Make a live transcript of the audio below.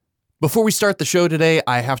Before we start the show today,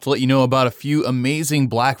 I have to let you know about a few amazing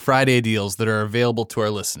Black Friday deals that are available to our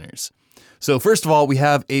listeners. So first of all, we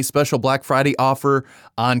have a special Black Friday offer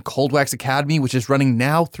on Cold Wax Academy, which is running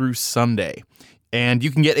now through Sunday. And you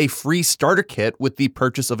can get a free starter kit with the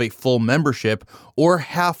purchase of a full membership or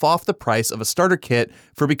half off the price of a starter kit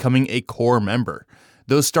for becoming a core member.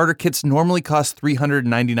 Those starter kits normally cost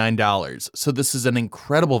 $399, so this is an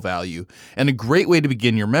incredible value and a great way to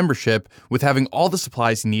begin your membership with having all the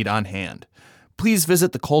supplies you need on hand. Please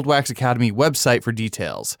visit the Cold Wax Academy website for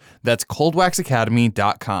details. That's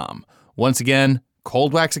coldwaxacademy.com. Once again,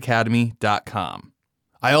 coldwaxacademy.com.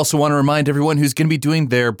 I also want to remind everyone who's going to be doing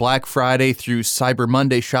their Black Friday through Cyber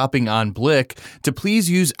Monday shopping on Blick to please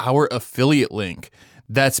use our affiliate link.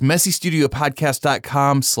 That's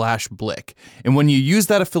messystudiopodcast.com/Blick. And when you use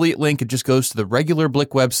that affiliate link, it just goes to the regular Blick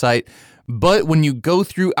website. But when you go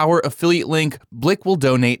through our affiliate link, Blick will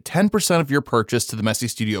donate 10% of your purchase to the Messy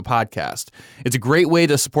Studio Podcast. It's a great way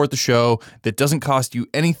to support the show that doesn't cost you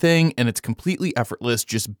anything, and it's completely effortless.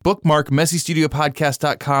 Just bookmark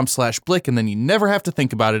messystudiopodcast.com/Blick, and then you never have to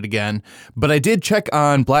think about it again. But I did check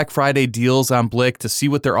on Black Friday deals on Blick to see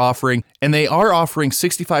what they're offering, and they are offering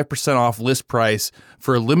 65% off list price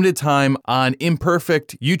for a limited time on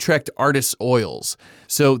Imperfect Utrecht Artist Oils.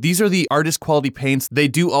 So these are the artist quality paints. They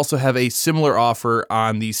do also have a similar offer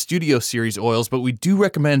on the Studio Series oils, but we do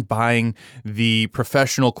recommend buying the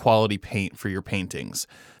professional quality paint for your paintings.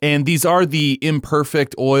 And these are the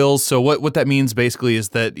imperfect oils. So what that means basically is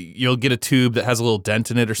that you'll get a tube that has a little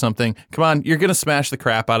dent in it or something. Come on, you're going to smash the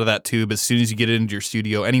crap out of that tube as soon as you get it into your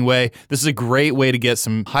studio anyway. This is a great way to get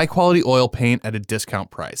some high quality oil paint at a discount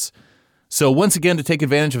price. So once again, to take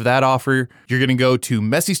advantage of that offer, you're going to go to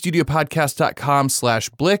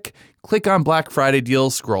messystudiopodcast.com/Blick, click on Black Friday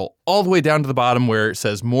deals, scroll all the way down to the bottom where it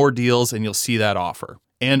says more deals, and you'll see that offer.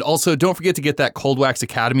 And also, don't forget to get that Cold Wax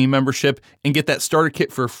Academy membership and get that starter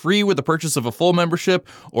kit for free with the purchase of a full membership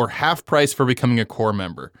or half price for becoming a core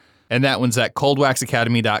member. And that one's at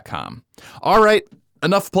coldwaxacademy.com. All right,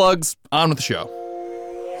 enough plugs, on with the show.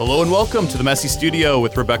 Hello and welcome to the Messy Studio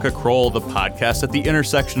with Rebecca Kroll, the podcast at the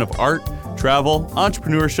intersection of art, travel,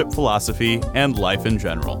 entrepreneurship, philosophy, and life in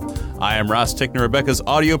general. I am Ross Tickner, Rebecca's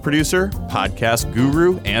audio producer, podcast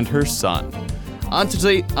guru, and her son. On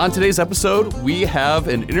today's episode, we have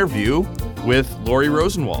an interview with Laurie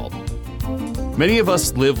Rosenwald. Many of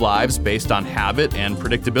us live lives based on habit and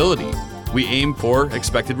predictability. We aim for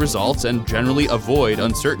expected results and generally avoid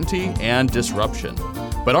uncertainty and disruption.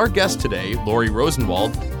 But our guest today, Laurie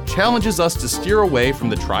Rosenwald, challenges us to steer away from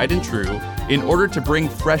the tried and true in order to bring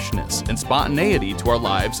freshness and spontaneity to our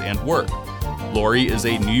lives and work. Laurie is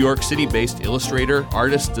a New York City-based illustrator,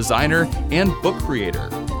 artist, designer, and book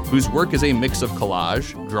creator whose work is a mix of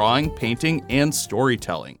collage, drawing, painting, and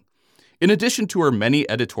storytelling. In addition to her many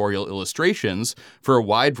editorial illustrations for a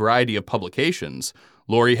wide variety of publications,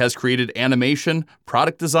 Laurie has created animation,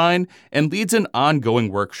 product design, and leads an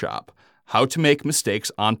ongoing workshop, How to Make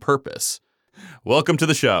Mistakes on Purpose. Welcome to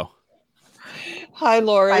the show. Hi,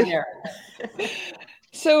 Laurie. Hi there.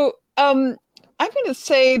 So I'm going to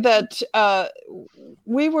say that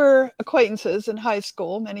we were acquaintances in high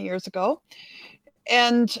school many years ago.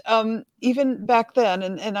 And even back then,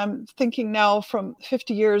 and I'm thinking now from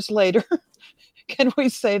 50 years later, can we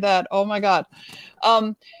say that? Oh, my God.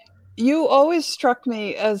 You always struck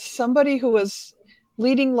me as somebody who was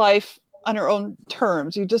leading life on her own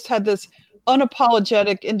terms. You just had this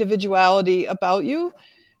unapologetic individuality about you.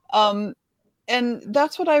 And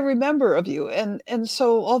that's what I remember of you. And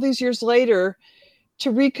so all these years later,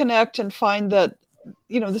 to reconnect and find that,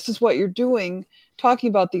 this is what you're doing, talking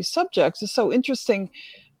about these subjects is so interesting.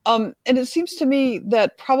 And it seems to me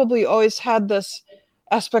that probably always had this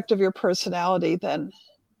aspect of your personality then.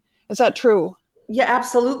 Is that true? Yeah,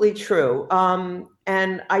 absolutely true.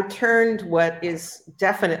 And I turned what is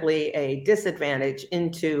definitely a disadvantage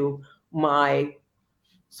into my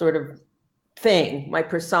sort of thing, my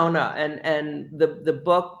persona, and the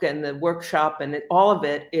book and the workshop and all of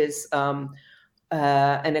it is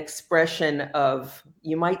an expression of,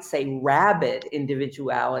 you might say, rabid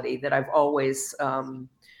individuality that I've always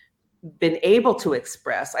been able to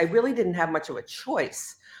express. I really didn't have much of a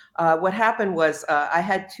choice. What happened was I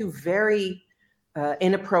had two very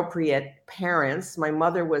inappropriate parents. My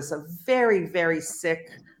mother was a very, very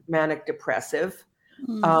sick, manic depressive.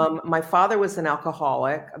 My father was an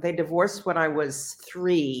alcoholic. They divorced when I was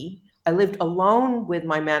 3. I lived alone with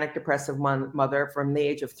my manic depressive mother from the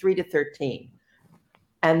age of 3 to 13.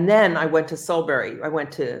 And then I went to Solbury. I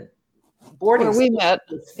went to boarding Where school. we met.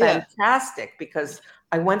 It was fantastic because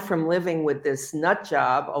I went from living with this nut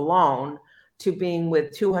job alone to being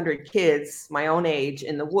with 200 kids my own age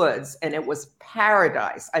in the woods, and it was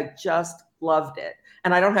paradise. I just loved it.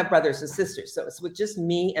 And I don't have brothers and sisters, so it's with just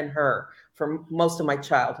me and her for most of my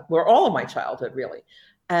childhood, or all of my childhood, really.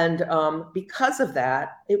 And because of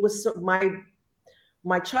that, it was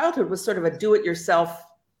my childhood was sort of a do-it-yourself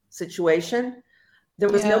situation. There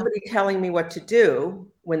was nobody telling me what to do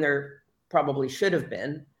when there probably should have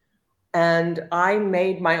been. And I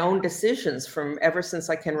made my own decisions from ever since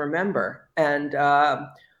I can remember. And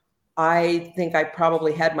I think I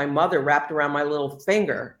probably had my mother wrapped around my little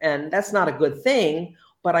finger, and that's not a good thing,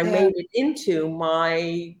 but I made it into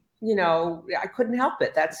my, I couldn't help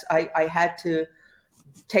it. I had to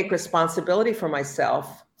take responsibility for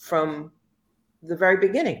myself from the very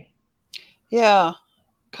beginning. Yeah.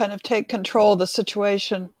 Kind of take control of the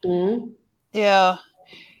situation. Mm-hmm. Yeah.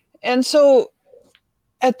 And so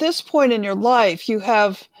at this point in your life, you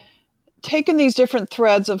have taken these different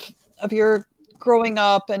threads of your growing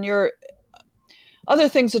up and your other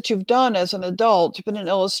things that you've done as an adult. You've been an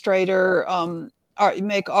illustrator, art, you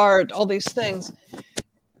make art, all these things,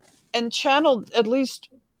 and channeled at least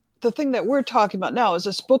the thing that we're talking about now is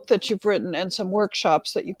this book that you've written and some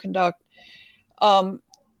workshops that you conduct.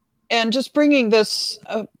 And just bringing this,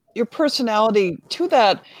 your personality to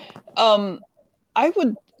that. I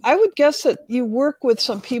would guess that you work with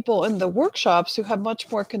some people in the workshops who have much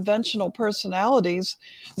more conventional personalities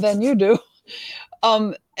than you do.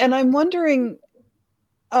 And I'm wondering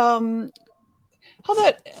how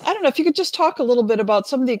that, I don't know if you could just talk a little bit about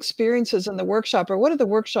some of the experiences in the workshop, or what are the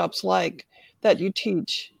workshops like that you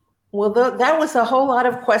teach? Well, that was a whole lot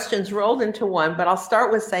of questions rolled into one, but I'll start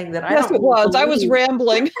with saying that Yes, it was. I was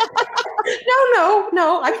rambling.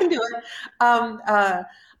 No, I can do it.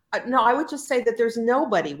 No, I would just say that there's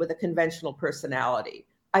nobody with a conventional personality.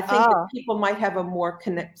 I think that people might have a more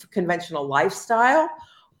conventional lifestyle.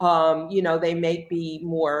 They may be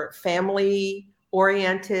more family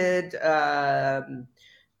oriented.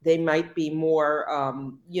 They might be more,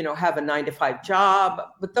 have a 9-to-5 job,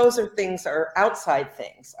 but those are outside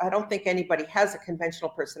things. I don't think anybody has a conventional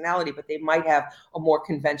personality, but they might have a more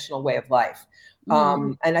conventional way of life.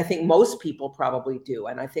 And I think most people probably do.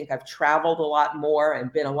 And I think I've traveled a lot more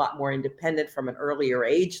and been a lot more independent from an earlier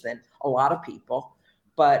age than a lot of people.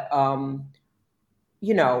 But, I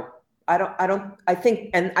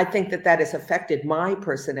think that has affected my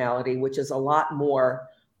personality, which is a lot more,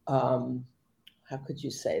 how could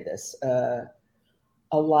you say this? A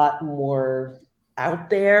lot more out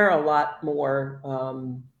there, a lot more,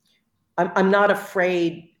 I'm not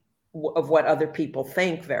afraid of what other people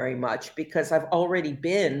think very much, because I've already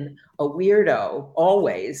been a weirdo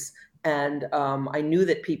always. And I knew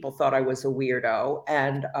that people thought I was a weirdo,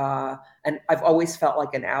 and I've always felt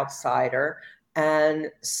like an outsider. And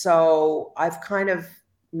so I've kind of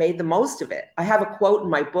made the most of it. I have a quote in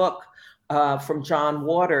my book from John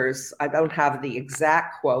Waters. I don't have the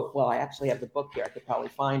exact quote. Well, I actually have the book here. I could probably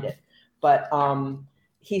find it. But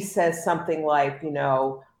he says something like,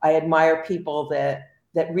 I admire people that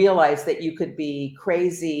realize that you could be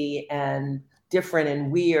crazy and different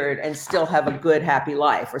and weird and still have a good, happy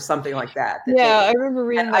life, or something like that. I remember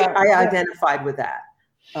reading that. I identified with that.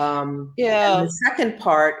 And the second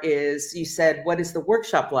part is, you said, what is the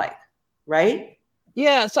workshop like, right?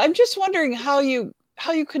 Yeah. So I'm just wondering how you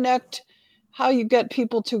connect, how you get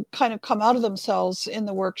people to kind of come out of themselves in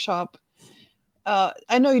the workshop.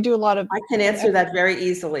 I know you do a lot of. I can answer that very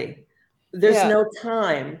easily. There's no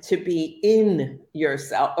time to be in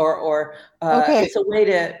yourself, or it's a way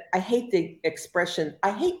to, I hate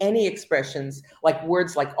any expressions like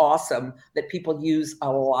words like awesome that people use a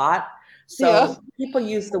lot. So people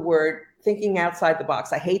use the word thinking outside the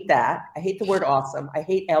box. I hate that. I hate the word awesome. I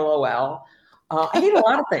hate LOL. I hate a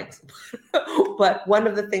lot of things. But one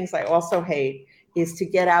of the things I also hate is to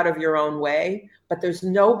get out of your own way. But there's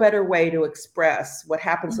no better way to express what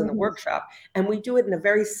happens in the workshop. And we do it in a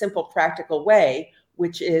very simple, practical way,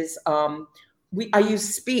 which is I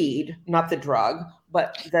use speed, not the drug,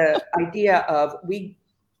 but the idea of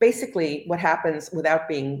basically what happens, without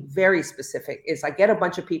being very specific, is I get a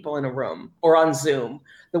bunch of people in a room or on Zoom.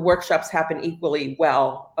 The workshops happen equally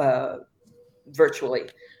well virtually.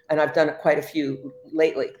 And I've done quite a few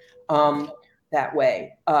lately that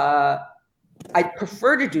way. I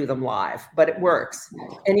prefer to do them live, but it works.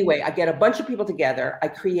 Anyway, I get a bunch of people together, I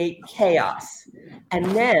create chaos. And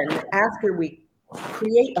then after we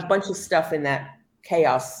create a bunch of stuff in that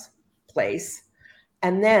chaos place,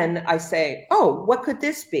 and then I say, oh, what could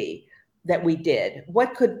this be that we did?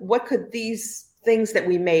 What could these things that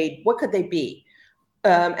we made, what could they be?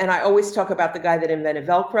 And I always talk about the guy that invented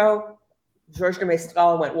Velcro. Georges de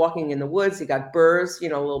Mestral went walking in the woods. He got burrs,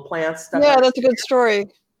 little plants. Stuff Yeah, that's a good story.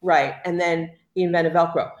 Right. And then he invented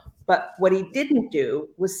Velcro. But what he didn't do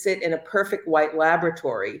was sit in a perfect white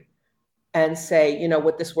laboratory and say,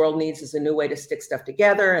 what this world needs is a new way to stick stuff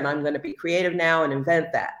together. And I'm going to be creative now and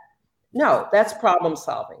invent that. No, that's problem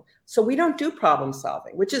solving. So we don't do problem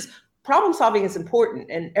solving, problem solving is important.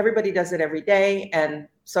 And everybody does it every day. And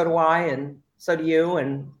so do I. And so do you.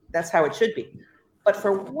 And that's how it should be. But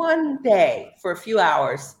for one day, for a few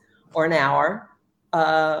hours or an hour,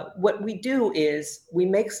 what we do is we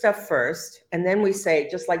make stuff first, and then we say,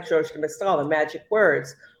 just like Georges de Mestral, the magic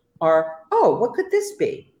words are, oh, what could this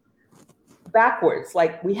be? Backwards,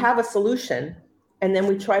 like we have a solution, and then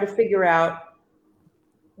we try to figure out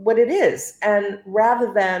what it is. And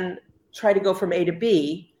rather than try to go from A to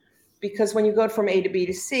B, because when you go from A to B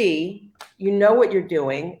to C, you know what you're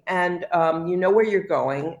doing, and you know where you're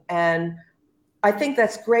going. And I think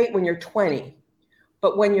that's great when you're 20.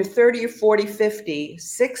 But when you're 30 or 40, 50,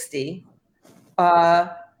 60,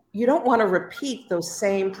 you don't want to repeat those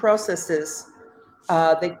same processes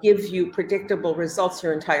that give you predictable results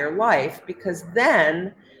your entire life, because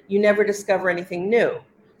then you never discover anything new.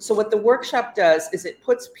 So what the workshop does is it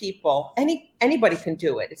puts people, anybody can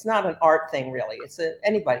do it. It's not an art thing, really.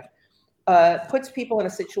 Anybody puts people in a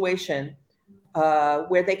situation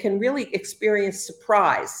where they can really experience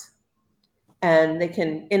surprise. And they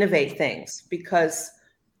can innovate things because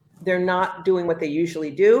they're not doing what they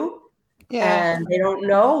usually do. Yeah. And they don't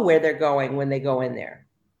know where they're going when they go in there.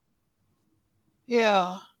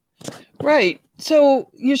 Yeah, right.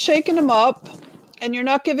 So you're shaking them up and you're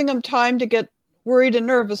not giving them time to get worried and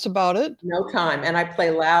nervous about it. No time. And I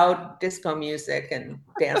play loud disco music and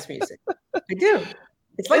dance music. I do.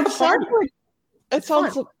 It's like a party. It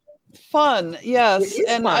sounds fun. Yes.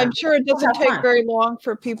 And fun. I'm sure it doesn't take very long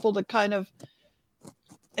for people to kind of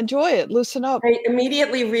enjoy it, loosen up. I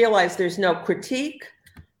immediately realize there's no critique.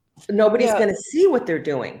 Nobody's going to see what they're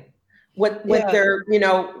doing. What they're,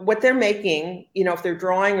 what they're making, if they're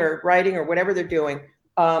drawing or writing or whatever they're doing,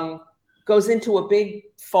 goes into a big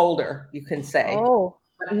folder, you can say. Oh.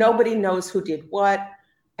 But nobody knows who did what.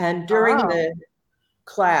 And during the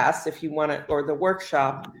class, if you want to, or the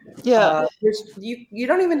workshop, you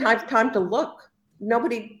don't even have time to look.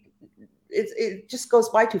 It just goes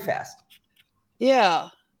by too fast. Yeah.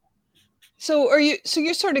 So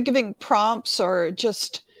you're sort of giving prompts or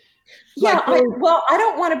just I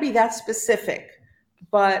don't want to be that specific,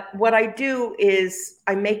 but what I do is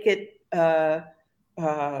I make it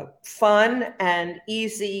fun and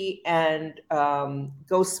easy and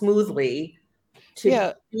go smoothly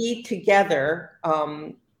to be together.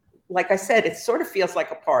 Like I said, it sort of feels like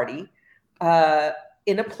a party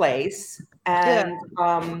in a place, and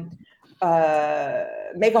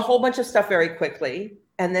make a whole bunch of stuff very quickly.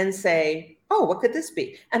 And then say, oh, what could this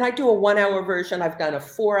be? And I do a 1 hour version. I've done a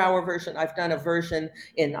 4 hour version. I've done a version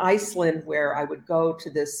in Iceland where I would go to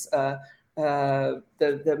this,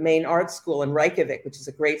 the main art school in Reykjavik, which is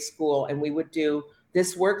a great school. And we would do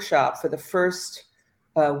this workshop for the first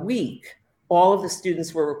week. All of the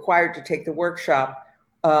students were required to take the workshop.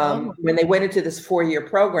 When they went into this 4-year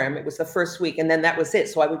program, it was the first week. And then that was it.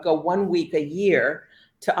 So I would go 1 week a year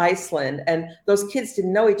to Iceland, and those kids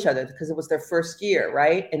didn't know each other because it was their first year,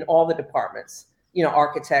 right? In all the departments,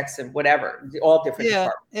 architects and whatever, all different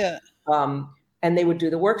departments. Yeah. And they would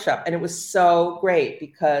do the workshop, and it was so great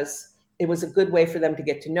because it was a good way for them to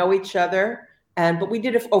get to know each other. But we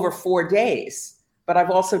did it over 4 days, but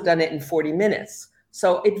I've also done it in 40 minutes.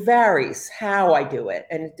 So it varies how I do it,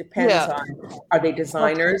 and it depends on, are they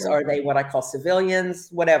designers? Are they what I call civilians?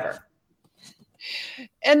 Whatever.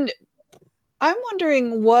 And I'm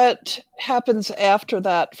wondering what happens after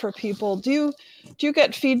that for people. Do you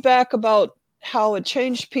get feedback about how it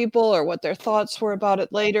changed people or what their thoughts were about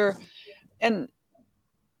it later? And,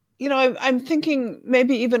 I'm thinking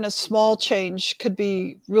maybe even a small change could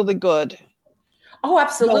be really good. Oh,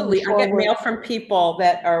 absolutely. I get mail from people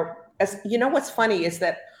that are, what's funny is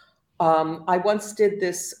that I once did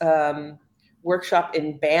this workshop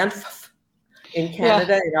in Banff in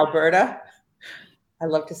Canada, in Alberta. I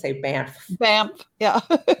love to say Banff. Banff, yeah.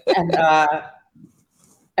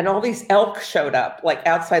 and all these elk showed up, like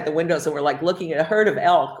outside the windows, and we're like looking at a herd of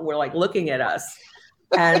elk. We're like looking at us,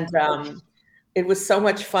 and it was so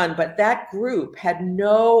much fun. But that group had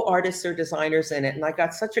no artists or designers in it, and I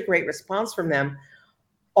got such a great response from them.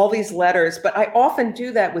 All these letters, but I often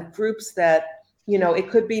do that with groups that it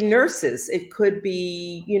could be nurses, it could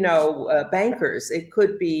be bankers, it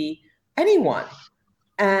could be anyone,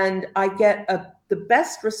 and I get the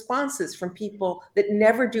best responses from people that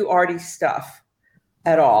never do arty stuff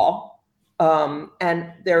at all.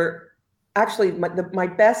 And they're actually my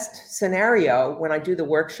best scenario when I do the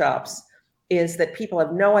workshops is that people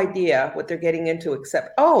have no idea what they're getting into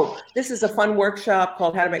except, oh, this is a fun workshop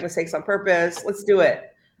called How to Make Mistakes on Purpose. Let's do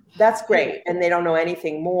it. That's great. And they don't know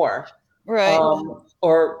anything more. Right.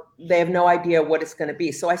 Or they have no idea what it's going to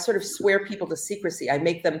be. So I sort of swear people to secrecy. I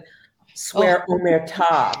make them swear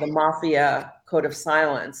omerta, the mafia code of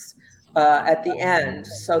silence, at the end,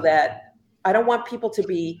 so that I don't want people to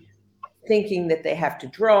be thinking that they have to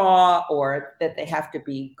draw or that they have to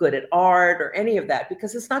be good at art or any of that,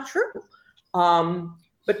 because it's not true.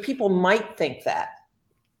 But people might think that,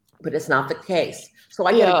 but it's not the case. So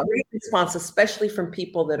I get a great response, especially from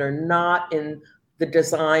people that are not in the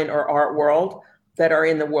design or art world, that are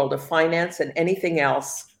in the world of finance and anything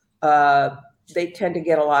else. They tend to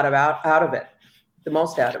get a lot out of it, the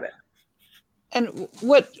most out of it. And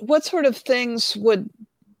what sort of things would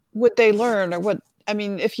they learn, or what? I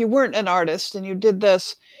mean, if you weren't an artist and you did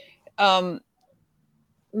this,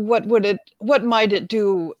 what might it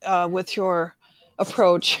do with your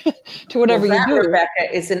approach to whatever you do?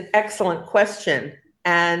 Rebecca, is an excellent question,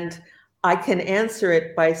 and I can answer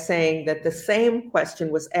it by saying that the same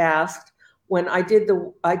question was asked when I did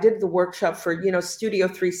the workshop for Studio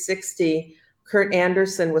 360. Kurt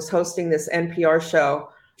Anderson was hosting this NPR show.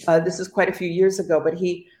 This is quite a few years ago, but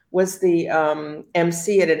he was the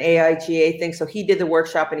MC at an AIGA thing. So he did the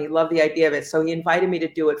workshop and he loved the idea of it. So he invited me to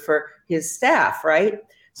do it for his staff, right?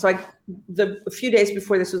 So a few days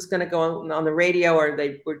before this was going to go on the radio, or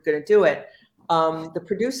they were going to do it, the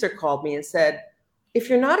producer called me and said, if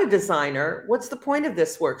you're not a designer, what's the point of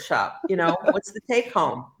this workshop? What's the take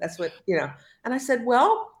home? That's what, And I said,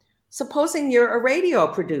 well, supposing you're a radio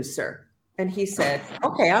producer. And he said,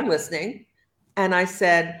 okay, I'm listening. And I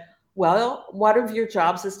said, well, one of your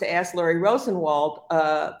jobs is to ask Laurie Rosenwald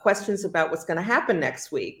questions about what's going to happen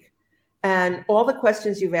next week. And all the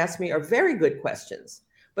questions you've asked me are very good questions.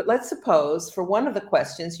 But let's suppose for one of the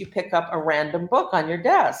questions, you pick up a random book on your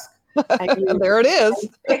desk. And there it is.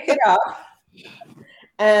 Pick it up.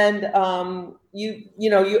 And I'm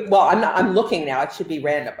looking now, it should be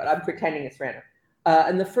random, but I'm pretending it's random.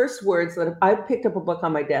 And the first words that I picked up a book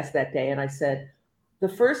on my desk that day, and I said, the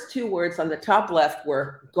first two words on the top left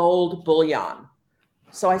were gold bullion.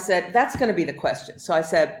 So I said, that's going to be the question. So I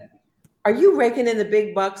said, are you raking in the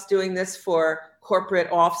big bucks doing this for corporate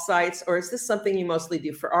offsites, or is this something you mostly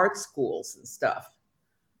do for art schools and stuff?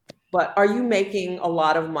 But are you making a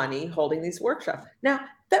lot of money holding these workshops? Now,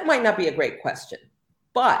 that might not be a great question,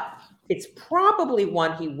 but it's probably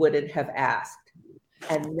one he wouldn't have asked.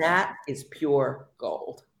 And that is pure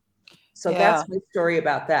gold. So that's my story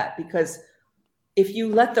about that, because if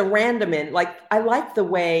you let the random in, like I like the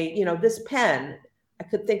way, this pen, I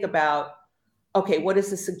could think about, okay, what is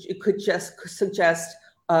this? It could just suggest,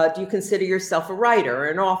 do you consider yourself a writer or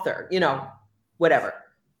an author? Whatever.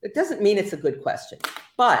 It doesn't mean it's a good question,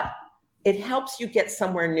 but it helps you get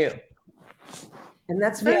somewhere new. And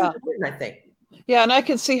that's very important, I think. Yeah, and I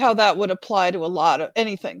can see how that would apply to a lot of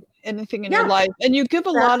anything in your life. And you give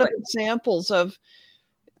a lot of examples of,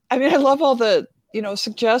 I love all the,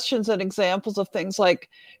 suggestions and examples of things like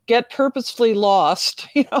get purposefully lost,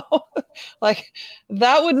 like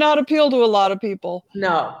that would not appeal to a lot of people.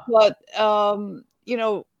 No. But,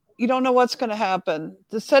 you don't know what's going to happen.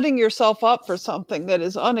 Just setting yourself up for something that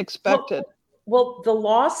is unexpected. Well, the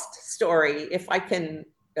lost story, if I can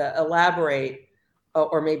elaborate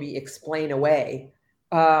or maybe explain away,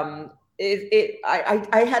 I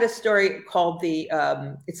had a story called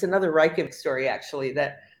it's another Reykjavik story actually,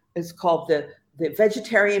 that is called the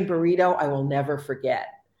vegetarian burrito I will never forget.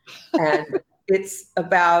 And it's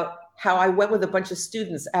about how I went with a bunch of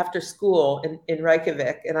students after school in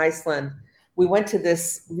Reykjavik in Iceland. We went to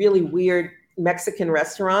this really weird Mexican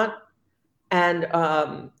restaurant and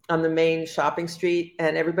on the main shopping street,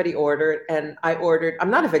 and everybody ordered, and I ordered, I'm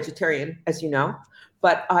not a vegetarian, as you know,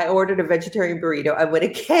 but I ordered a vegetarian burrito. And when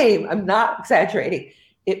it came, I'm not exaggerating,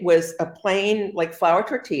 it was a plain like flour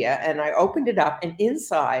tortilla, and I opened it up, and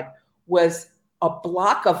inside was a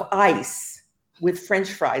block of ice with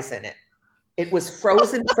French fries in it. It was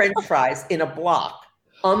frozen French fries in a block,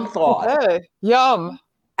 unthawed. Okay. Yum.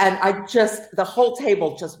 And the whole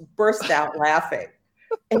table just burst out laughing.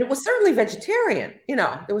 And it was certainly vegetarian,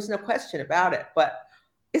 there was no question about it. But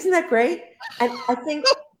isn't that great? And I think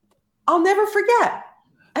I'll never forget.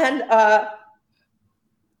 And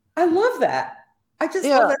I love that. I just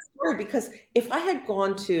love that story, because if I had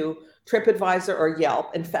gone to TripAdvisor or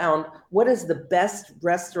Yelp and found what is the best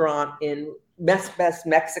restaurant in best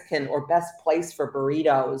Mexican or best place for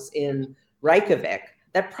burritos in Reykjavik,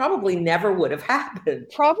 that probably never would have happened.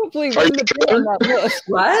 Probably wouldn't have been on that list.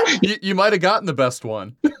 What? You might have gotten the best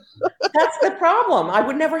one. That's the problem. I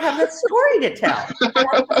would never have that story to tell.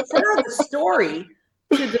 I prefer the story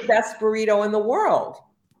to the best burrito in the world.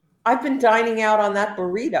 I've been dining out on that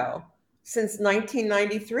burrito since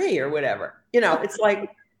 1993 or whatever. It's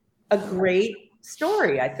like a great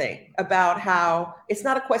story, I think, about how it's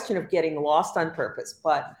not a question of getting lost on purpose,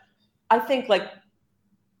 but I think the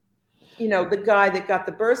guy that got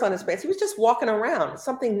the burrs on his face, he was just walking around.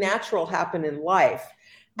 Something natural happened in life.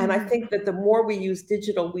 And I think that the more we use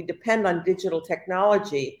digital, we depend on digital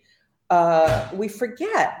technology, we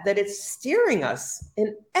forget that it's steering us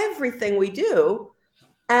in everything we do.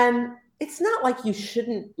 And it's not like you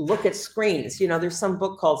shouldn't look at screens. There's some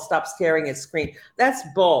book called Stop Staring at Screen. That's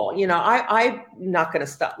bull. I'm not going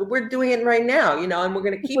to stop. We're doing it right now, and we're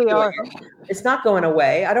going to keep doing it. It's not going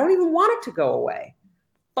away. I don't even want it to go away.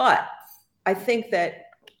 But I think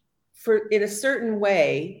that in a certain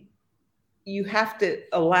way, you have to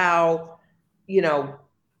allow,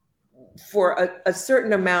 for a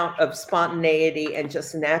certain amount of spontaneity and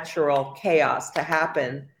just natural chaos to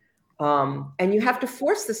happen. And you have to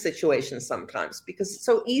force the situation sometimes because it's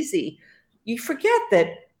so easy. You forget that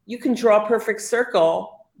you can draw a perfect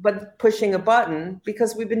circle, but pushing a button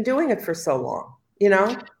because we've been doing it for so long,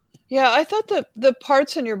 Yeah, I thought that the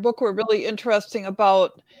parts in your book were really interesting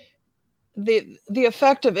about the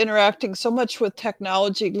effect of interacting so much with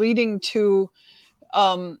technology leading to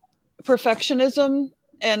perfectionism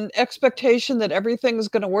and expectation that everything's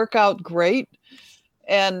going to work out great.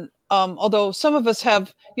 And although some of us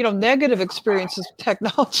have, negative experiences with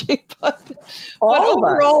technology, but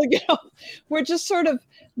overall, we're just sort of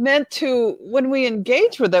meant to, when we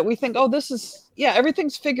engage with it, we think, oh,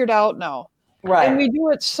 everything's figured out now. Right. And we do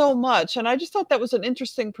it so much. And I just thought that was an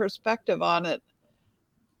interesting perspective on it.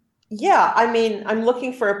 Yeah. I mean, I'm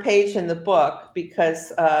looking for a page in the book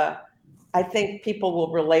because I think people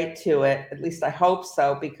will relate to it. At least I hope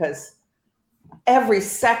so, because every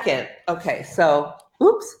second. Okay. So,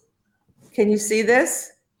 oops. Can you see this?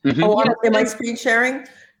 Mm-hmm. Oh, am I screen sharing?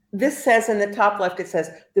 This says in the top left, it says,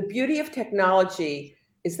 the beauty of technology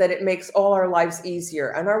is that it makes all our lives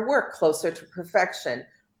easier and our work closer to perfection.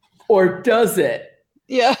 Or does it?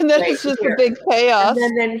 Yeah, and then it's just a big chaos.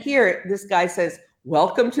 And then here, this guy says,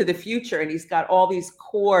 welcome to the future. And he's got all these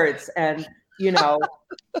cords and,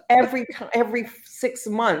 every 6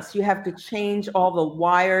 months, you have to change all the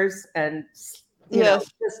wires and,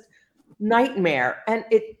 just nightmare, and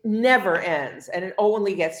it never ends, and it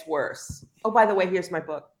only gets worse. Oh, by the way, here's my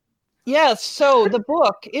book. Yes, so the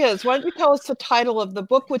book is, why don't you tell us the title of the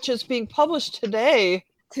book, which is being published today?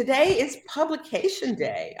 Today is publication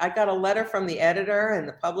day. I got a letter from the editor and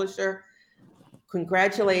the publisher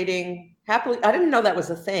congratulating happily. I didn't know that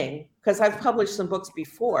was a thing because I've published some books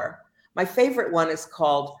before. My favorite one is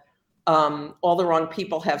called All the Wrong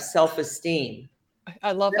People Have Self-Esteem.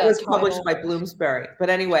 I love that. It was published by Bloomsbury. But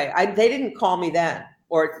anyway, they didn't call me then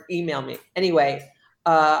or email me. Anyway,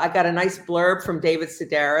 I got a nice blurb from David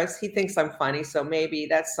Sedaris. He thinks I'm funny, so maybe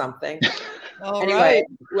that's something. Anyway,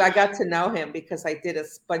 right. I got to know him because I did a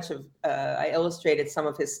bunch of, I illustrated some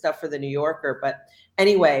of his stuff for the New Yorker. But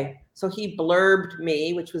anyway, so he blurbed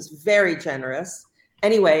me, which was very generous.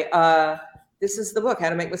 Anyway, this is the book, How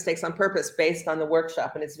to Make Mistakes on Purpose, based on the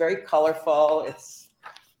workshop. And it's very colorful. It's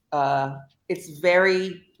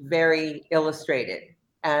very, very illustrated.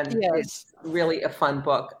 And It's really a fun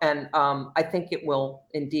book. And I think it will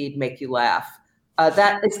indeed make you laugh.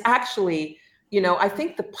 That is actually, I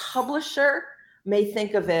think the publisher may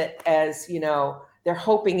think of it as, they're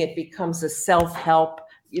hoping it becomes a self-help,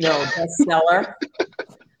 bestseller.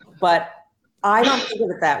 But I don't think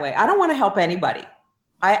of it that way. I don't want to help anybody.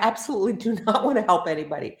 I absolutely do not want to help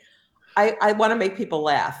anybody. I want to make people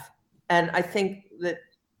laugh. And I think that,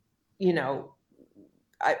 I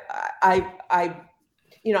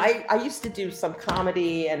used to do some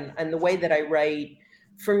comedy and the way that I write,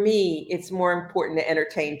 for me, it's more important to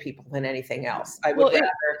entertain people than anything else. I'm not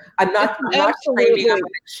claiming I'm going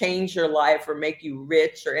to change your life or make you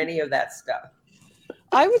rich or any of that stuff.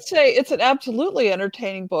 I would say it's an absolutely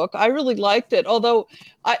entertaining book. I really liked it. Although,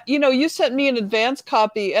 you sent me an advance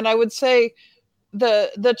copy, and I would say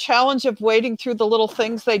the challenge of wading through the little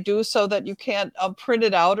things they do so that you can't print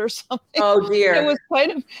it out or something. Oh dear!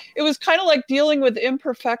 It was kind of like dealing with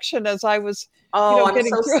imperfection as I was. Oh, I'm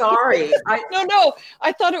so sorry. No.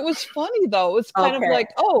 I thought it was funny though. It's kind of like,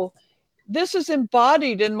 oh, this is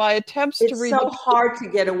embodied in my attempts to read. It's so hard to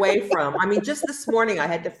get away from. I mean, just this morning I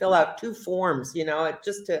had to fill out 2 forms, and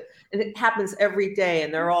it happens every day,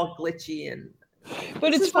 and they're all glitchy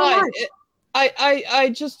But it's fine. I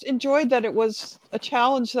just enjoyed that it was a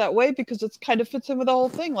challenge that way because it kind of fits in with the whole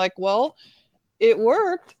thing. Like, well, it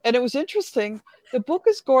worked and it was interesting. The book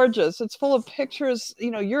is gorgeous. It's full of pictures,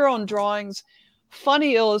 your own drawings,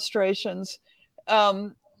 funny illustrations.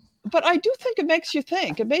 But I do think it makes you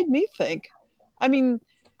think. It made me think. I mean,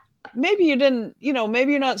 maybe you didn't,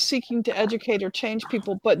 maybe you're not seeking to educate or change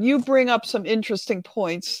people, but you bring up some interesting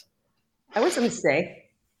points. That was a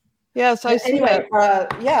mistake. Yes, I see anyway,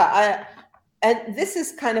 that. And this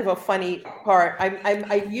is kind of a funny part.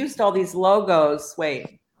 I used all these logos.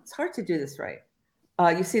 Wait, it's hard to do this right.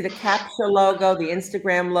 You see the Captcha logo, the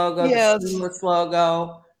Instagram logo, yes. the Seamless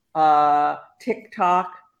logo,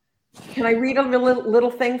 TikTok. Can I read a little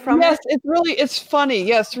thing from it? Yes, it's funny.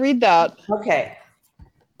 Yes, read that. Okay.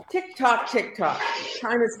 TikTok.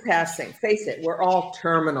 Time is passing. Face it, we're all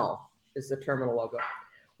terminal, is the terminal logo.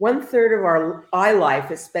 1/3 of our eye life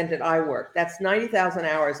is spent at eye work. That's 90,000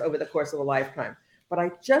 hours over the course of a lifetime. But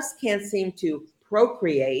I just can't seem to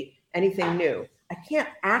procreate anything new. I can't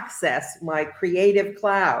access my creative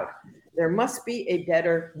cloud. There must be a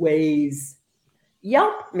better ways.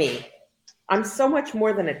 Yelp me. I'm so much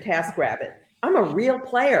more than a TaskRabbit. I'm a real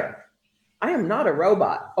player. I am not a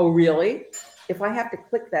robot. Oh, really? If I have to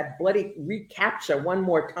click that bloody reCAPTCHA one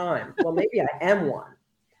more time, well, maybe I am one.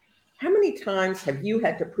 How many times have you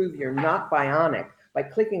had to prove you're not bionic by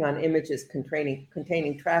clicking on images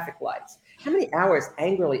containing traffic lights? How many hours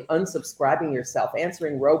angrily unsubscribing yourself,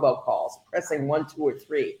 answering robocalls, pressing 1, 2, or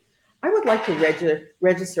 3? I would like to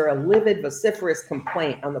register a livid, vociferous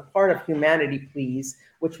complaint on the part of humanity, please,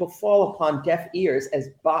 which will fall upon deaf ears as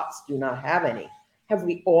bots do not have any. Have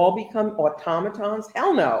we all become automatons?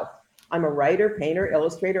 Hell no. I'm a writer, painter,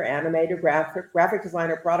 illustrator, animator, graphic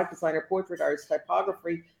designer, product designer, portrait artist,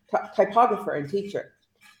 typographer, and teacher.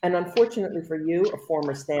 And unfortunately for you, a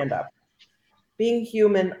former stand-up. Being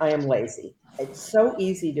human, I am lazy. It's so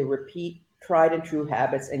easy to repeat tried and true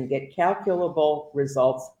habits and get calculable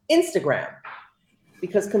results. Instagram.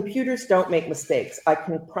 Because computers don't make mistakes. I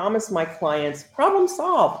can promise my clients, problem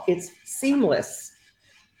solved. It's seamless.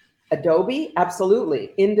 Adobe,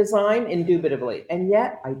 absolutely. InDesign, indubitably. And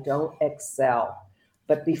yet I don't excel.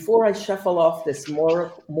 But before I shuffle off this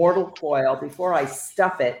mortal coil, before I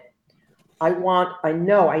stuff it, I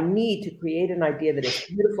know I need to create an idea that is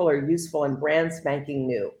beautiful or useful and brand spanking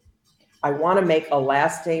new. I want to make a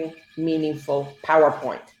lasting, meaningful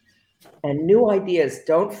PowerPoint. And new ideas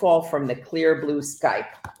don't fall from the clear blue Skype.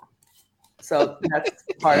 So that's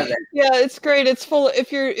part of it. Yeah, it's great. It's full.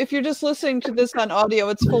 If you're just listening to this on audio,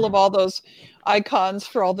 it's full of all those icons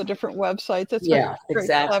for all the different websites. It's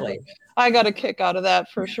exactly. Clever. I got a kick out of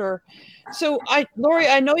that for sure. So Laurie,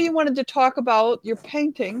 I know you wanted to talk about your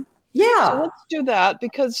painting. Yeah. So let's do that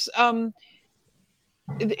because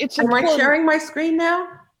it's important. Am I sharing my screen now?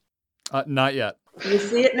 Not yet. You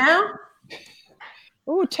see it now?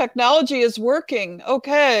 Oh, technology is working.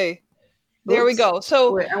 Okay. There we go.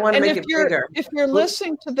 So, wait, I want to make it bigger. If you're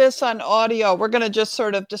listening to this on audio, we're going to just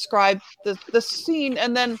sort of describe the scene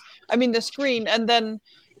and then, the screen. And then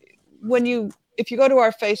if you go to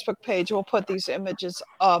our Facebook page, we'll put these images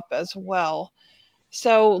up as well.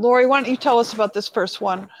 So, Laurie, why don't you tell us about this first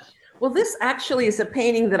one? Well, this actually is a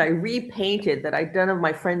painting that I repainted that I'd done of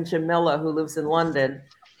my friend Jamila, who lives in London.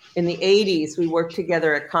 In the 80s, we worked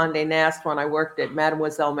together at Condé Nast when I worked at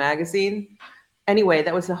Mademoiselle magazine. Anyway,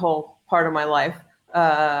 that was a whole part of my life.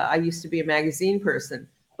 I used to be a magazine person.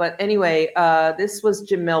 But anyway, this was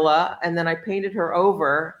Jamila, and then I painted her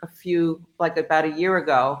over about a year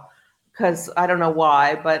ago, because I don't know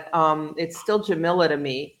why, but it's still Jamila to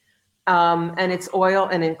me. And it's oil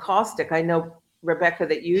and encaustic. I know, Rebecca,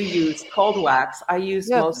 that you use cold wax. I use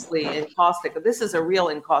mostly encaustic. This is a real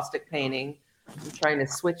encaustic painting. I'm trying to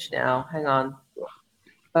switch now. Hang on.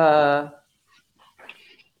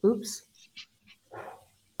 Oops.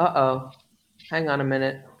 Uh-oh. Hang on a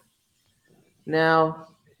minute. Now,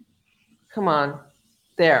 come on.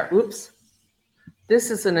 There. Oops. This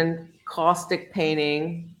is an encaustic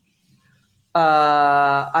painting.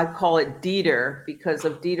 I call it Dieter because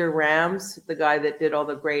of Dieter Rams, the guy that did all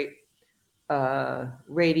the great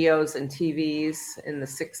radios and TVs in the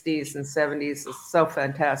 60s and 70s. It's so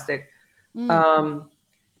fantastic.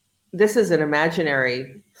 This is an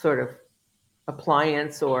imaginary sort of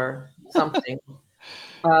appliance or something.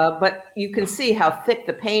 But you can see how thick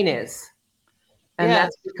the paint is. And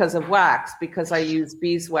that's because of wax, because I use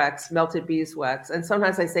beeswax, melted beeswax. And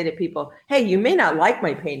sometimes I say to people, hey, you may not like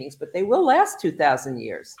my paintings, but they will last 2,000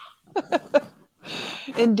 years.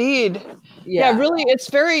 Indeed. Yeah, really, it's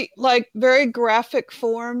very graphic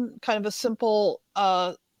form, kind of a simple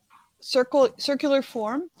circular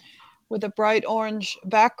form with a bright orange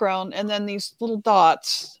background, and then these little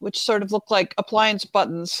dots, which sort of look like appliance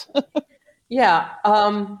buttons. Yeah.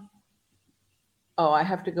 Oh, I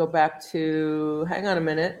have to go back to, hang on a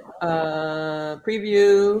minute.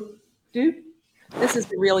 Preview. Doop. This is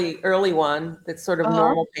the really early one that's sort of Uh-huh.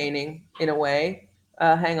 normal painting in a way.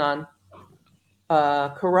 Hang on.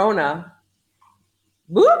 Corona.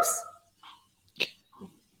 Whoops.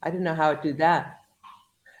 I didn't know how to do that.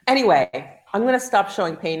 Anyway, I'm going to stop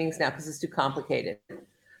showing paintings now because it's too complicated.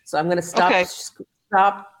 So I'm going to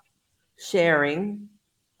stop sharing.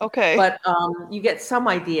 Okay. But you get some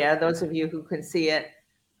idea, those of you who can see it.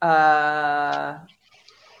 I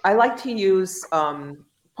like to use,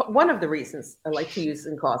 one of the reasons I like to use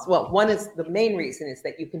in cost. Well, the main reason is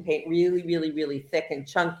that you can paint really, really, really thick and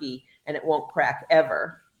chunky and it won't crack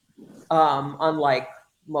ever. Unlike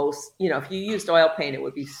most, if you used oil paint, it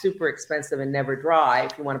would be super expensive and never dry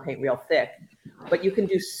if you want to paint real thick. But you can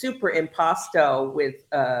do super impasto with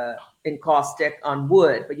encaustic on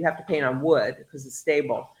wood, but you have to paint on wood because it's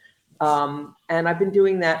stable. And I've been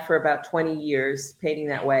doing that for about 20 years, painting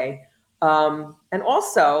that way. And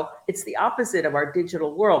also, it's the opposite of our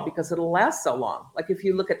digital world because it'll last so long. Like if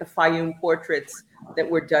you look at the Fayum portraits that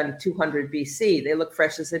were done 200 BC, they look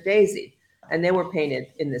fresh as a daisy, and they were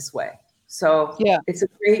painted in this way. So it's a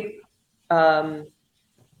great,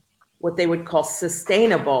 what they would call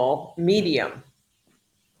sustainable medium.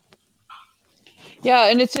 Yeah,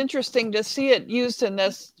 and it's interesting to see it used in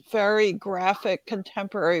this very graphic,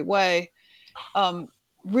 contemporary way.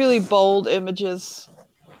 Really bold images.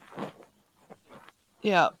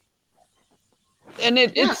 Yeah. And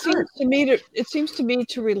it seems to me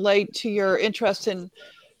to relate to your interest in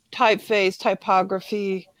typeface,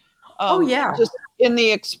 typography. Just in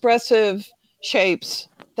the expressive shapes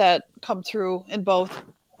that come through in both.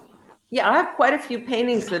 Yeah, I have quite a few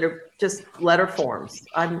paintings that are just letter forms.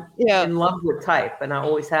 I'm in love with type, and I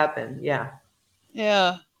always have been. Yeah.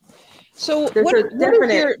 Yeah. So there's a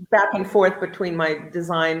definite back and forth between my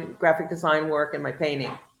graphic design work and my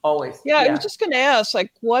painting. Always. Yeah, I was just going to ask,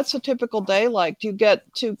 like, what's a typical day like? Do you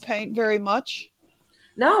get to paint very much?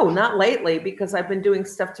 No, not lately, because I've been doing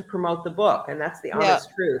stuff to promote the book, and that's the honest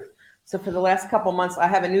truth. So for the last couple months, I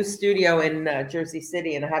have a new studio in Jersey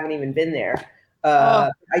City, and I haven't even been there. I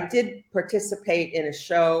did participate in a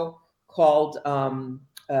show called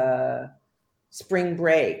Spring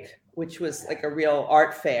Break, which was like a real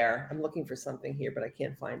art fair. I'm looking for something here, but I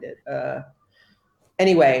can't find it.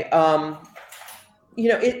 Anyway,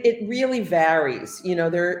 it really varies.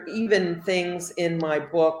 There are even things in my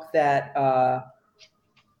book that,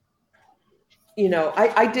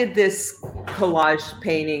 I did this collage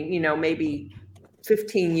painting, maybe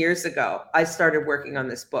 15 years ago. I started working on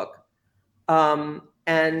this book.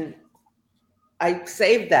 And I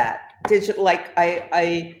saved that digital,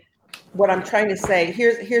 what I'm trying to say,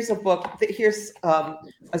 here's a book, here's a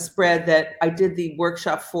spread that I did the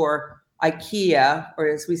workshop for IKEA, or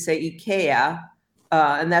as we say, IKEA.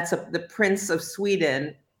 And that's the Prince of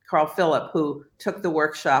Sweden, Carl Philip, who took the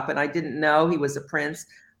workshop. And I didn't know he was a prince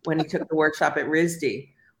when he took the workshop at RISD.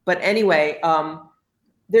 But anyway,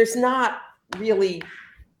 there's not really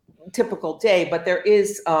typical day, but there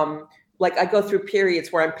is, I go through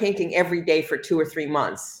periods where I'm painting every day for 2 or 3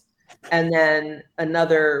 months. And then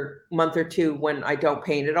another month or two when I don't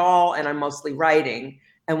paint at all and I'm mostly writing.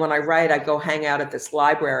 And when I write, I go hang out at this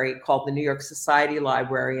library called the New York Society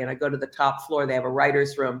Library. And I go to the top floor. They have a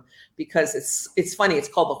writer's room because it's funny. It's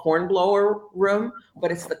called the Hornblower Room,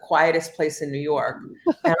 but it's the quietest place in New York.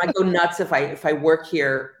 And I go nuts if I work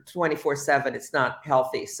here 24/7. It's not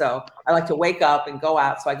healthy. So I like to wake up and go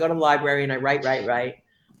out. So I go to the library and I write.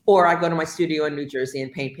 Or I go to my studio in New Jersey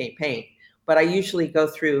and paint. But I usually go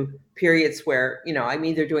through periods where, I'm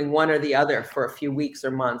either doing one or the other for a few weeks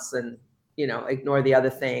or months and, ignore the other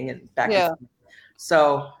thing and back and forth.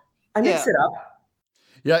 So I mix it up.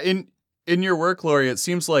 Yeah. In your work, Laurie, it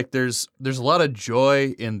seems like there's a lot of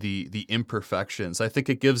joy in the imperfections. I think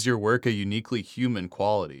it gives your work a uniquely human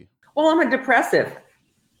quality. Well, I'm a depressive.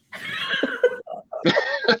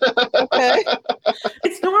 Okay.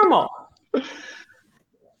 It's normal.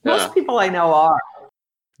 Most people I know are.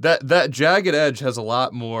 That jagged edge has a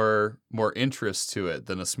lot more interest to it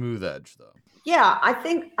than a smooth edge, though. Yeah, I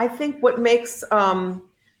think what makes, you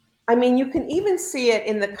can even see it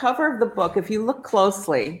in the cover of the book. If you look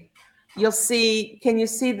closely, you'll see, can you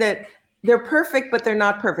see that they're perfect, but they're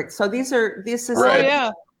not perfect? So this is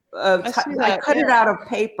right. I cut it out of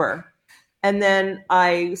paper and then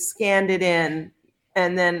I scanned it in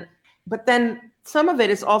but then some of it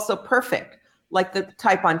is also perfect. Like the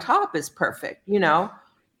type on top is perfect,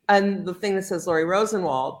 and the thing that says Laurie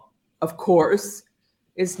Rosenwald, of course,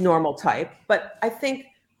 is normal type. But I think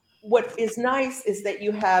what is nice is that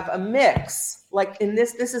you have a mix. Like in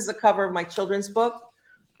this is the cover of my children's book.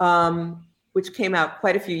 which came out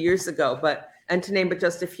quite a few years ago, and to name but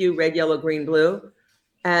just a few, Red, Yellow, Green, Blue.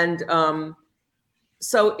 And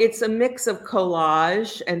so it's a mix of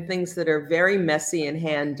collage and things that are very messy and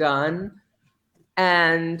hand done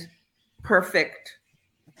and perfect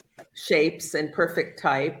shapes and perfect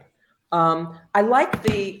type. I like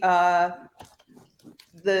the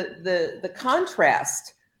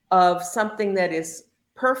contrast of something that is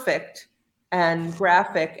perfect and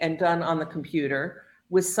graphic and done on the computer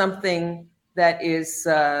with something that is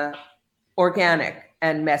organic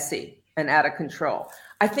and messy and out of control.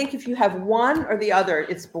 I think if you have one or the other,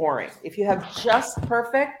 it's boring. If you have just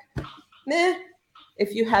perfect, meh.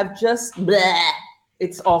 If you have just bleh,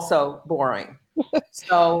 it's also boring.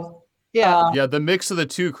 So yeah, the mix of the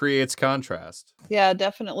two creates contrast. Yeah,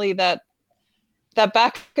 definitely that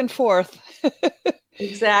back and forth.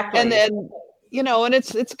 Exactly. And then, and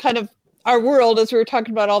it's kind of our world, as we were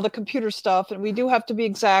talking about all the computer stuff, and we do have to be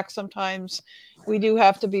exact sometimes. We do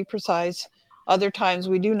have to be precise. Other times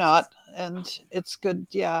we do not. And it's good,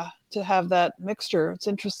 to have that mixture. It's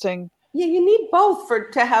interesting. Yeah, you need both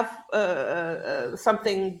to have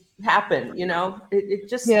something happen, it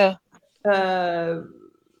just,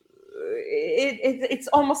 it's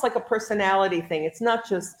almost like a personality thing. It's not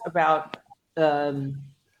just about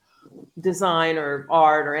design or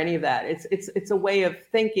art or any of that. It's a way of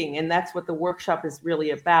thinking, and that's what the workshop is really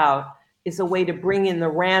about, is a way to bring in the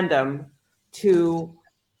random to,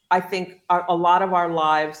 I think a lot of our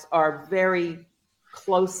lives are very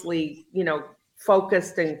closely,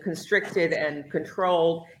 focused and constricted and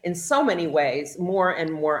controlled in so many ways, more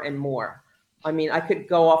and more and more. I mean, I could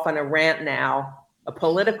go off on a rant now, a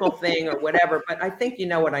political thing or whatever, but I think you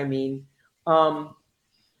know what I mean.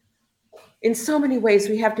 In so many ways,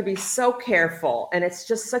 we have to be so careful, and it's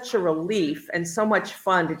just such a relief and so much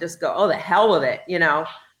fun to just go, oh, the hell with it, Yeah.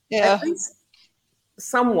 At least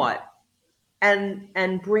somewhat,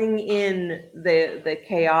 and bring in the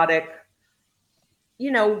chaotic.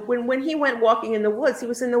 When he went walking in the woods, he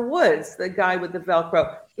was in the woods, the guy with the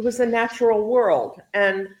Velcro. It was a natural world.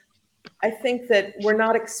 And I think that we're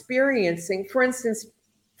not experiencing, for instance,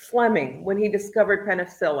 Fleming, when he discovered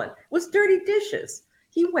penicillin, was dirty dishes.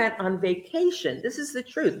 He went on vacation. This is the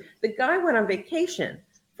truth. The guy went on vacation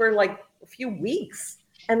for like a few weeks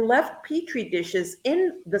and left Petri dishes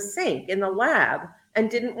in the sink in the lab and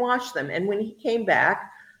didn't wash them. And when he came back,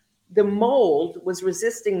 the mold was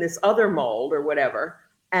resisting this other mold or whatever.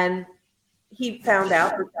 And he found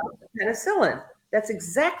out about penicillin. That's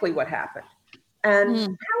exactly what happened.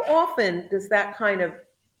 And how often does that kind of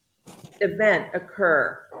event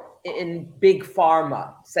occur in big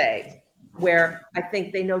pharma, say, where I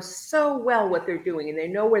think they know so well what they're doing and they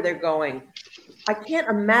know where they're going? I can't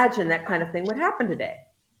imagine that kind of thing would happen today.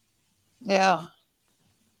 Yeah.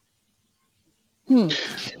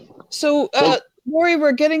 So, Laurie,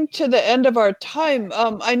 we're getting to the end of our time.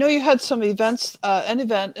 I know you had some events, an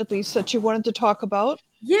event at least, that you wanted to talk about.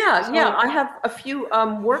 Yeah. I have a few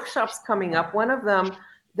workshops coming up. One of them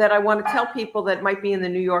that I want to tell people that might be in the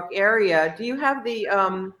New York area. Do you have the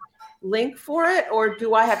link for it, or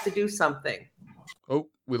do I have to do something? Oh,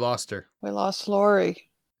 we lost her. We lost Laurie.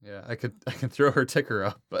 Yeah, I can throw her ticker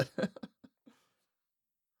up, but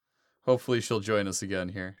hopefully she'll join us again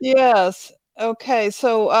here. Yes. Okay.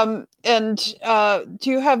 So, do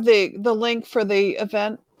you have the link for the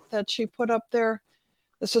event that she put up there,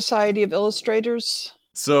 the Society of Illustrators?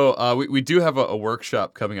 So we do have a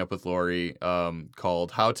workshop coming up with Laurie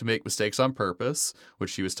called How to Make Mistakes on Purpose, which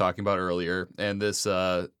she was talking about earlier. And this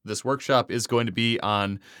workshop is going to be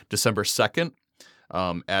on December 2nd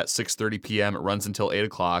at 6:30 p.m. It runs until 8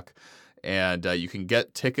 o'clock. And you can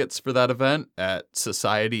get tickets for that event at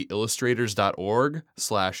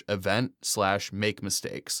societyillustrators.org/event/make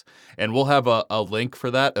mistakes. And we'll have a link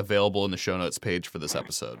for that available in the show notes page for this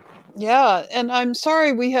episode. Yeah, and I'm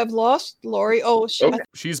sorry we have lost Laurie. Oh,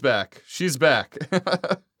 she's back. She's back.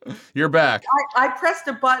 You're back. I pressed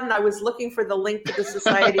a button. I was looking for the link to the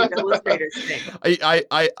Society of Illustrators thing.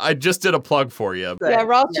 I just did a plug for you. Yeah,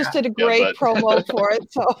 Ralph just did a great promo for it.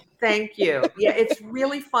 So thank you. Yeah, it's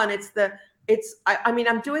really fun.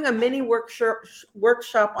 I'm doing a mini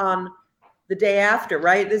workshop on the day after,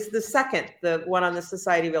 right? This is the second, the one on the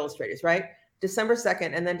Society of Illustrators, right? December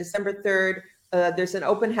 2nd, and then December 3rd, there's an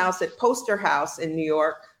open house at Poster House in New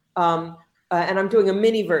York, and I'm doing a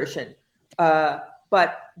mini version.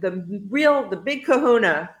 But the big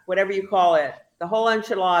kahuna, whatever you call it, the whole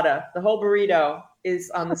enchilada, the whole burrito is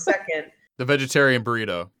on the 2nd. The vegetarian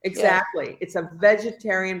burrito. Exactly. Yeah. It's a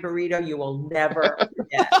vegetarian burrito you will never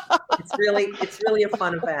forget. It's really a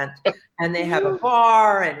fun event. And they have a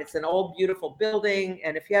bar, and it's an old, beautiful building.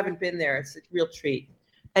 And if you haven't been there, it's a real treat.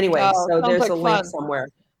 Anyway, Oh, so sounds there's like a link fun. somewhere.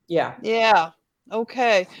 Yeah. Yeah.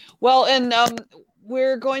 Okay. Well, and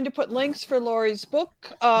we're going to put links for Laurie's book.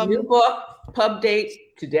 New book, pub date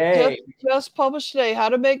today. Just published today, How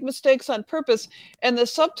to Make Mistakes on Purpose. And the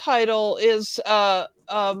subtitle is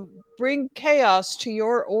Bring Chaos to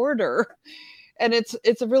Your Order. And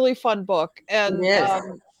it's a really fun book and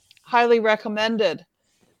highly recommended.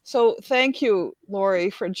 So thank you, Laurie,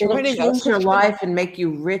 for joining us. It'll change your life and make you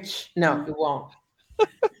rich. No, it won't.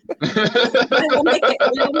 It'll make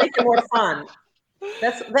it more fun.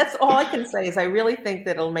 That's all I can say is I really think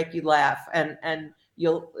that it'll make you laugh and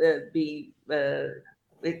you'll be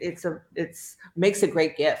it's makes a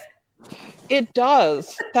great gift. It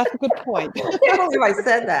does. That's a good point. I can't believe I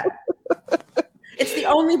said that. It's the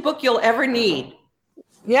only book you'll ever need.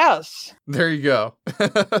 Yes. There you go.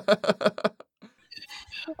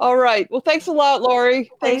 All right. Well, thanks a lot, Laurie.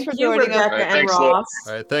 Thanks for joining Rebecca us. and Ross.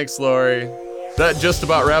 All right, thanks, Laurie. That just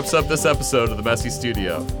about wraps up this episode of The Messy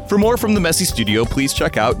Studio. For more from The Messy Studio, please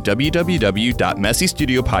check out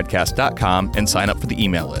www.messystudiopodcast.com and sign up for the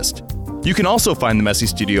email list. You can also find The Messy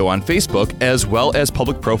Studio on Facebook, as well as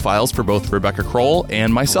public profiles for both Rebecca Kroll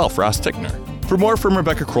and myself, Ross Tickner. For more from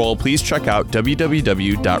Rebecca Kroll, please check out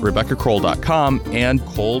www.rebeccakroll.com and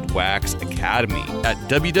Cold Wax Academy at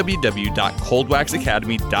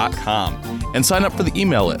www.coldwaxacademy.com and sign up for the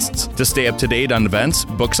email lists to stay up to date on events,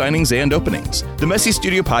 book signings, and openings. The Messy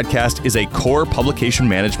Studio Podcast is a core publication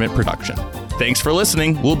management production. Thanks for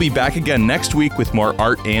listening. We'll be back again next week with more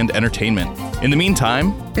art and entertainment. In the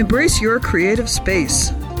meantime, embrace your creative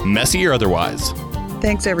space, messy or otherwise.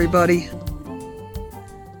 Thanks, everybody.